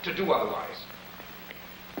impossible, to do otherwise.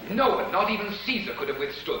 No one, not even Caesar, could have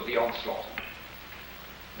withstood the onslaught.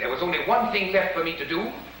 There was only one thing left for me to do: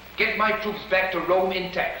 get my troops back to Rome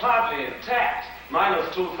intact. Hardly intact.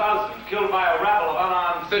 Minus 2,000, killed by a rabble of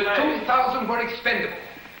unarmed The slaves. 2,000 were expendable.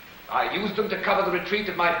 I used them to cover the retreat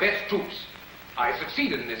of my best troops. I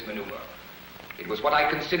succeeded in this maneuver. It was what I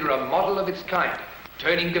consider a model of its kind,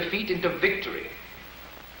 turning defeat into victory.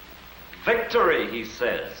 Victory, he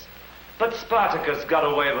says. But Spartacus got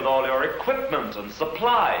away with all your equipment and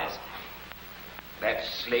supplies. That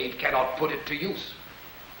slave cannot put it to use.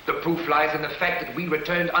 The proof lies in the fact that we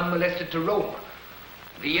returned unmolested to Rome.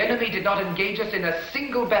 The enemy did not engage us in a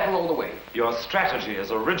single battle all the way. Your strategy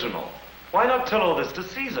is original. Why not tell all this to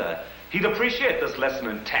Caesar? He'd appreciate this lesson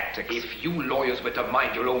in tactics. If you lawyers were to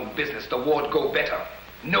mind your own business, the war'd go better.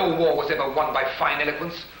 No war was ever won by fine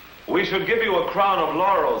eloquence. We should give you a crown of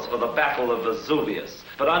laurels for the Battle of Vesuvius.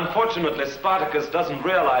 But unfortunately, Spartacus doesn't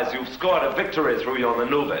realize you've scored a victory through your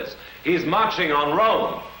maneuvers. He's marching on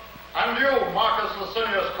Rome. And you, Marcus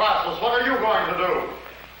Licinius Crassus, what are you going to do?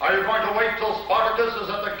 Are you going to wait till Spartacus is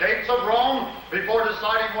at the gates of Rome before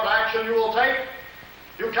deciding what action you will take?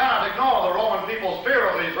 You cannot ignore the Roman people's fear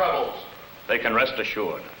of these rebels. They can rest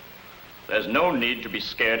assured. There's no need to be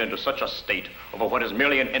scared into such a state over what is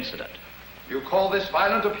merely an incident. You call this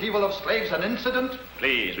violent upheaval of slaves an incident?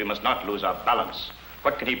 Please, we must not lose our balance.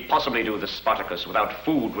 What can he possibly do, this Spartacus, without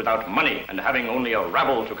food, without money, and having only a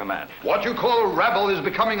rabble to command? What you call rabble is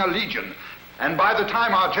becoming a legion. And by the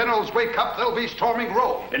time our generals wake up, they'll be storming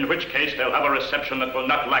Rome. In which case, they'll have a reception that will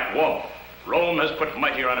not lack warmth. Rome has put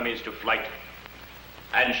mightier enemies to flight.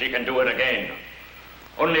 And she can do it again.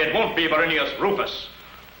 Only it won't be Varinius Rufus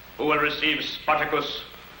who will receive Spartacus,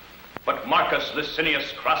 but Marcus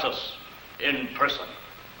Licinius Crassus in person.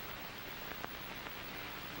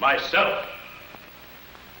 Myself.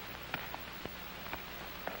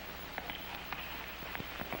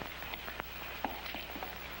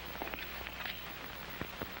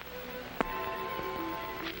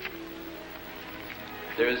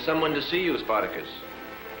 There is someone to see you, Spartacus.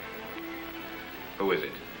 Who is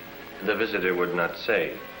it? The visitor would not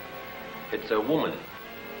say. It's a woman.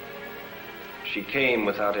 She came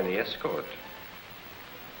without any escort.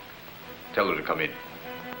 Tell her to come in.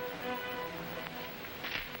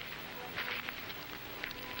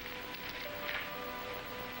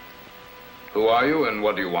 Who are you and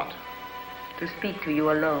what do you want? To speak to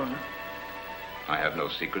you alone. I have no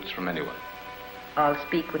secrets from anyone. I'll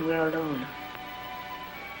speak when we're alone.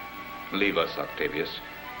 Leave us, Octavius.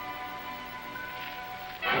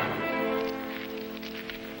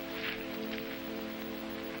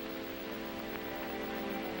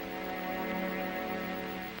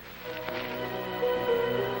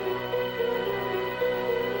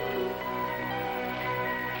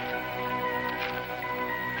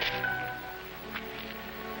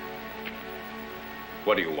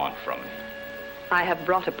 What do you want from me? I have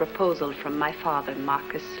brought a proposal from my father,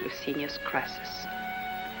 Marcus Licinius Crassus.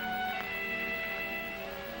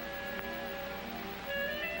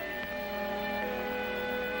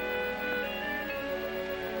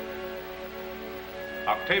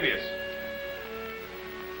 Octavius.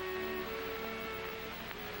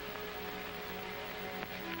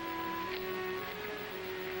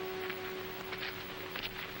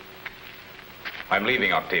 I'm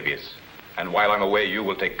leaving, Octavius. And while I'm away, you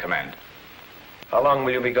will take command. How long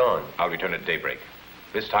will you be gone? I'll return at daybreak.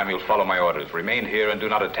 This time you'll follow my orders. Remain here and do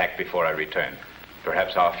not attack before I return.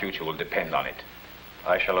 Perhaps our future will depend on it.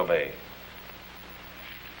 I shall obey.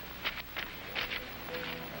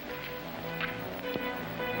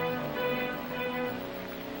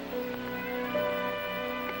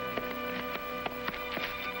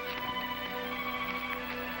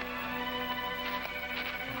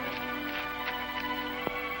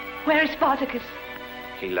 Where is Spartacus?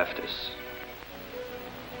 He left us.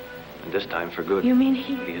 And this time for good. You mean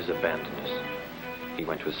he has abandoned us. He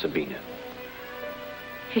went with Sabina.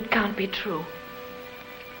 It can't be true.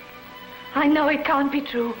 I know it can't be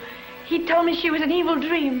true. He told me she was an evil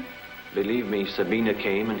dream. Believe me, Sabina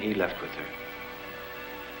came and he left with her.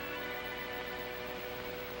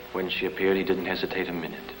 When she appeared, he didn't hesitate a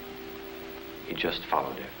minute. He just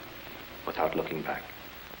followed her, without looking back.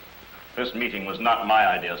 This meeting was not my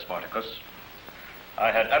idea, Spartacus.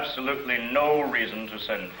 I had absolutely no reason to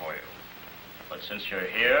send for you. But since you're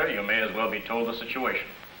here, you may as well be told the situation.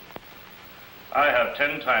 I have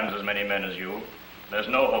 10 times as many men as you. There's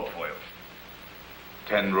no hope for you.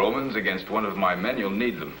 10 Romans against one of my men, you'll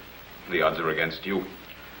need them. The odds are against you.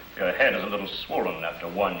 Your head is a little swollen after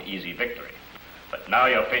one easy victory. But now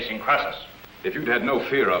you're facing Crassus. If you'd had no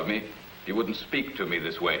fear of me, you wouldn't speak to me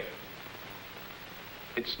this way.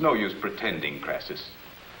 It's no use pretending, Crassus.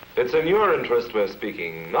 It's in your interest we're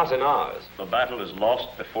speaking, not in ours. The battle is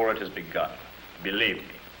lost before it has begun. Believe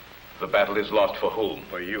me. The battle is lost for whom?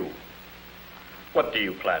 For you. What do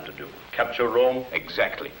you plan to do? Capture Rome?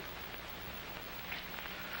 Exactly.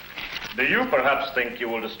 Do you perhaps think you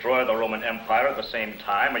will destroy the Roman Empire at the same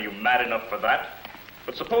time? Are you mad enough for that?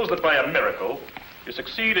 But suppose that by a miracle, you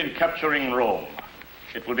succeed in capturing Rome.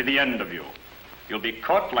 It will be the end of you. You'll be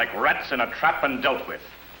caught like rats in a trap and dealt with.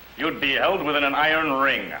 You'd be held within an iron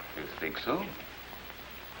ring. You think so?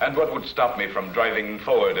 And what would stop me from driving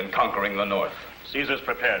forward and conquering the north? Caesar's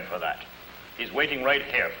prepared for that. He's waiting right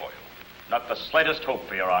here for you. Not the slightest hope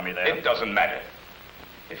for your army there. It doesn't matter.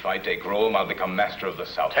 If I take Rome, I'll become master of the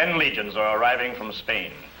south. 10 legions are arriving from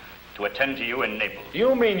Spain to attend to you in Naples.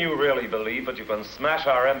 You mean you really believe that you can smash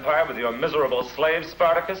our empire with your miserable slaves,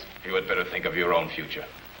 Spartacus? You had better think of your own future.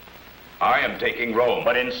 I am taking Rome.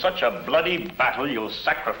 But in such a bloody battle, you'll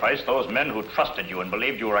sacrifice those men who trusted you and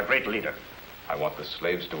believed you were a great leader. I want the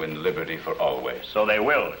slaves to win liberty for always. So they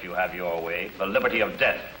will, if you have your way, the liberty of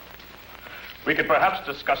death. We could perhaps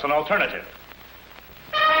discuss an alternative.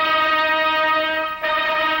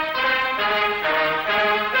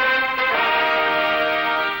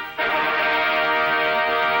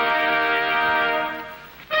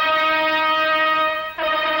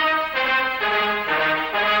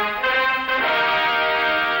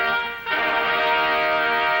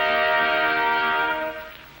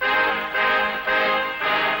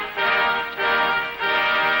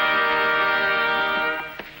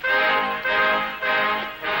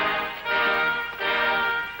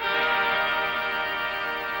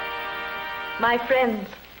 My friends,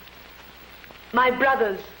 my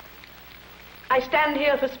brothers, I stand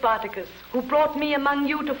here for Spartacus, who brought me among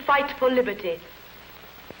you to fight for liberty.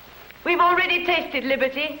 We've already tasted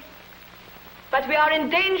liberty, but we are in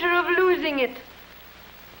danger of losing it.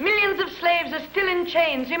 Millions of slaves are still in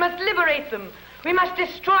chains. We must liberate them. We must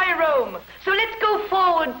destroy Rome. So let's go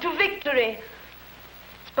forward to victory.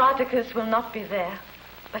 Spartacus will not be there,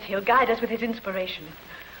 but he'll guide us with his inspiration.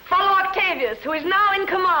 Follow Octavius, who is now in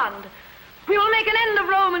command. We will make an end of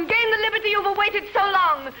Rome and gain the liberty you've awaited so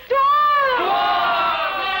long. To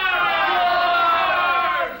arms!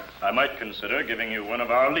 I might consider giving you one of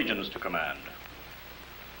our legions to command.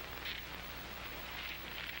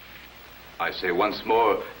 I say once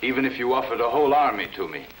more, even if you offered a whole army to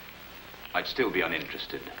me, I'd still be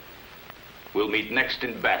uninterested. We'll meet next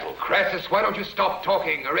in battle. Crassus, why don't you stop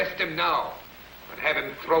talking? Arrest him now and have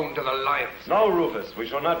him thrown to the lions. No, Rufus, we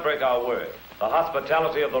shall not break our word. The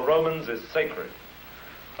hospitality of the Romans is sacred.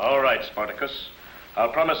 All right, Spartacus.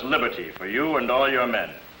 I'll promise liberty for you and all your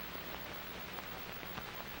men.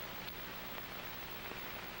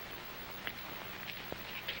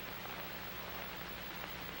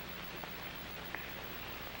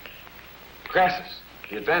 Crassus,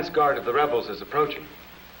 the advance guard of the rebels is approaching.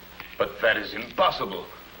 But that is impossible.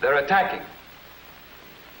 They're attacking.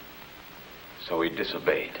 So he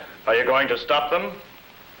disobeyed. Are you going to stop them?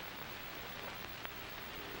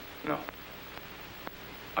 No.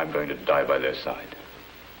 I'm going to die by their side.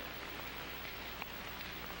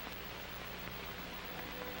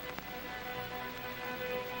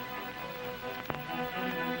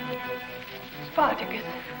 Spartacus,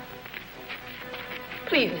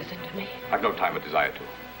 please listen to me. I've no time or desire to.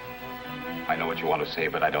 I know what you want to say,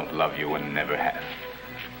 but I don't love you and never have.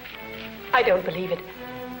 I don't believe it.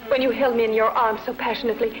 When you held me in your arms so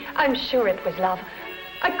passionately, I'm sure it was love.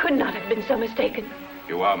 I could not have been so mistaken.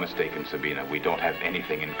 You are mistaken, Sabina. We don't have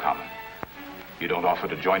anything in common. You don't offer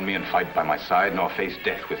to join me and fight by my side, nor face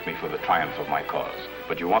death with me for the triumph of my cause.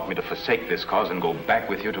 But you want me to forsake this cause and go back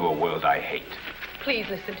with you to a world I hate. Please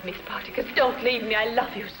listen to me, Spartacus. Don't leave me. I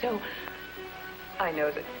love you so. I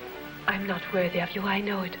know that I'm not worthy of you. I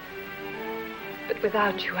know it. But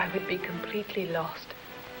without you, I would be completely lost.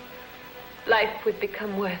 Life would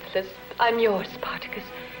become worthless. I'm yours, Spartacus.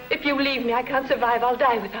 If you leave me, I can't survive. I'll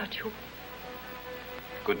die without you.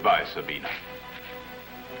 Goodbye, Sabina.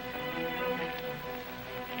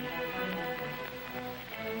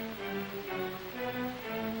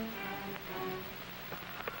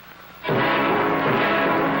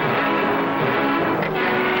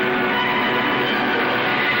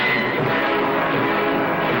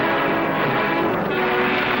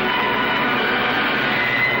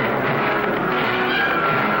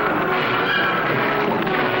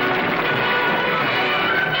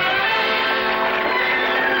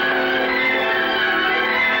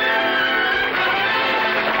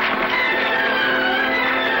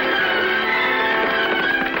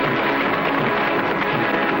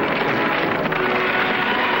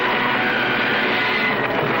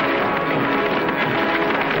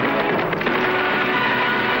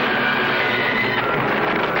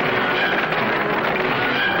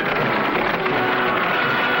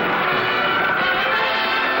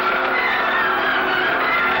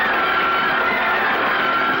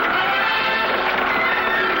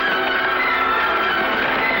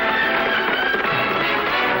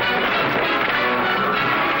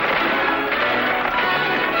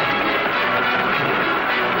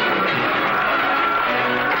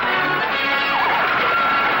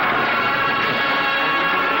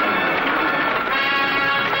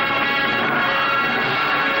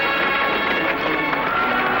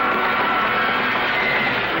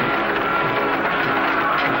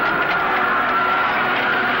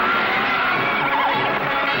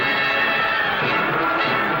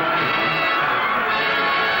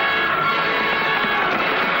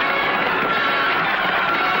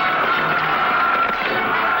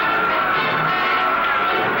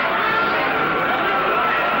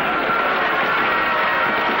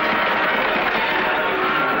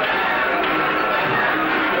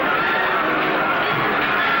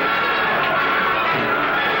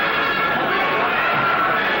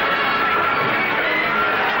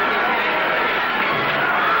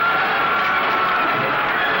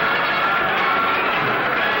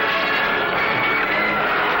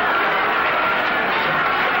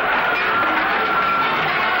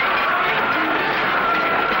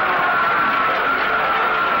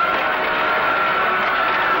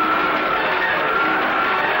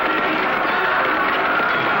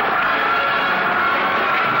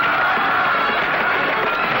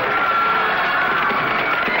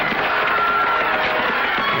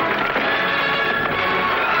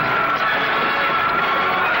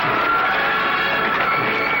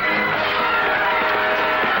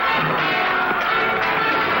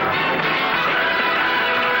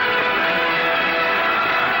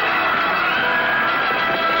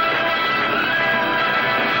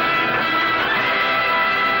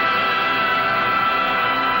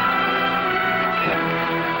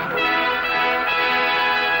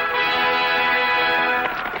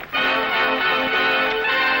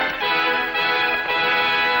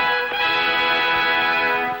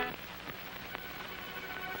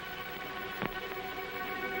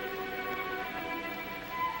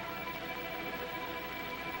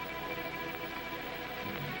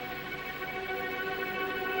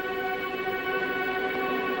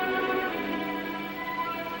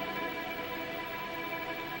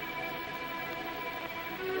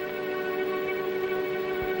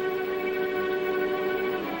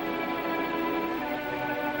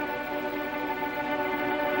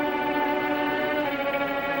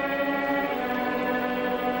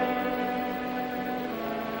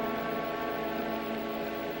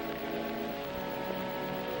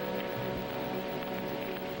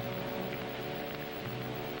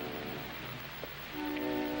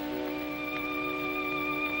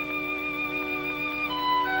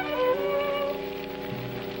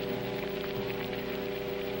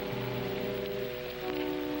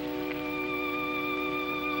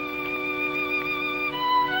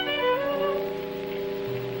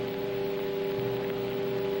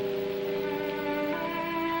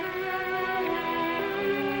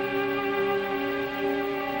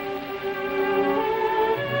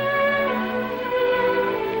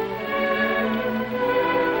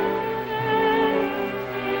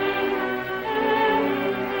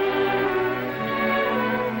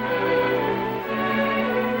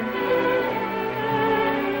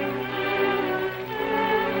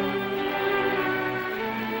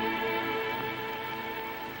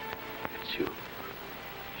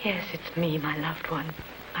 Yes, it's me, my loved one.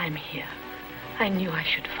 I'm here. I knew I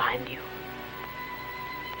should find you.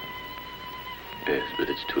 Yes, but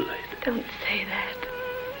it's too late. Don't say that.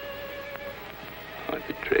 I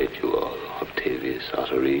betrayed you all, Octavius,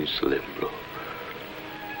 Otteries, Limbro.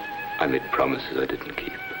 I made promises I didn't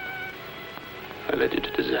keep. I led you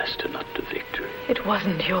to disaster, not to victory. It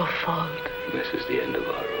wasn't your fault. This is the end of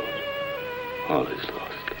our road. All is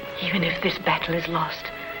lost. Even if this battle is lost,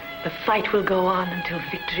 the fight will go on until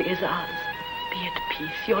victory is ours. Be at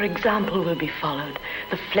peace. Your example will be followed.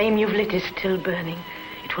 The flame you've lit is still burning.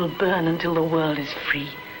 It will burn until the world is free.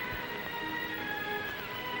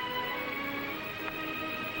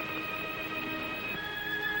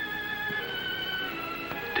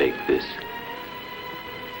 Take this.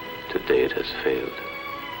 Today it has failed.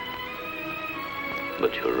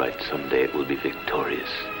 But you're right, someday it will be victorious.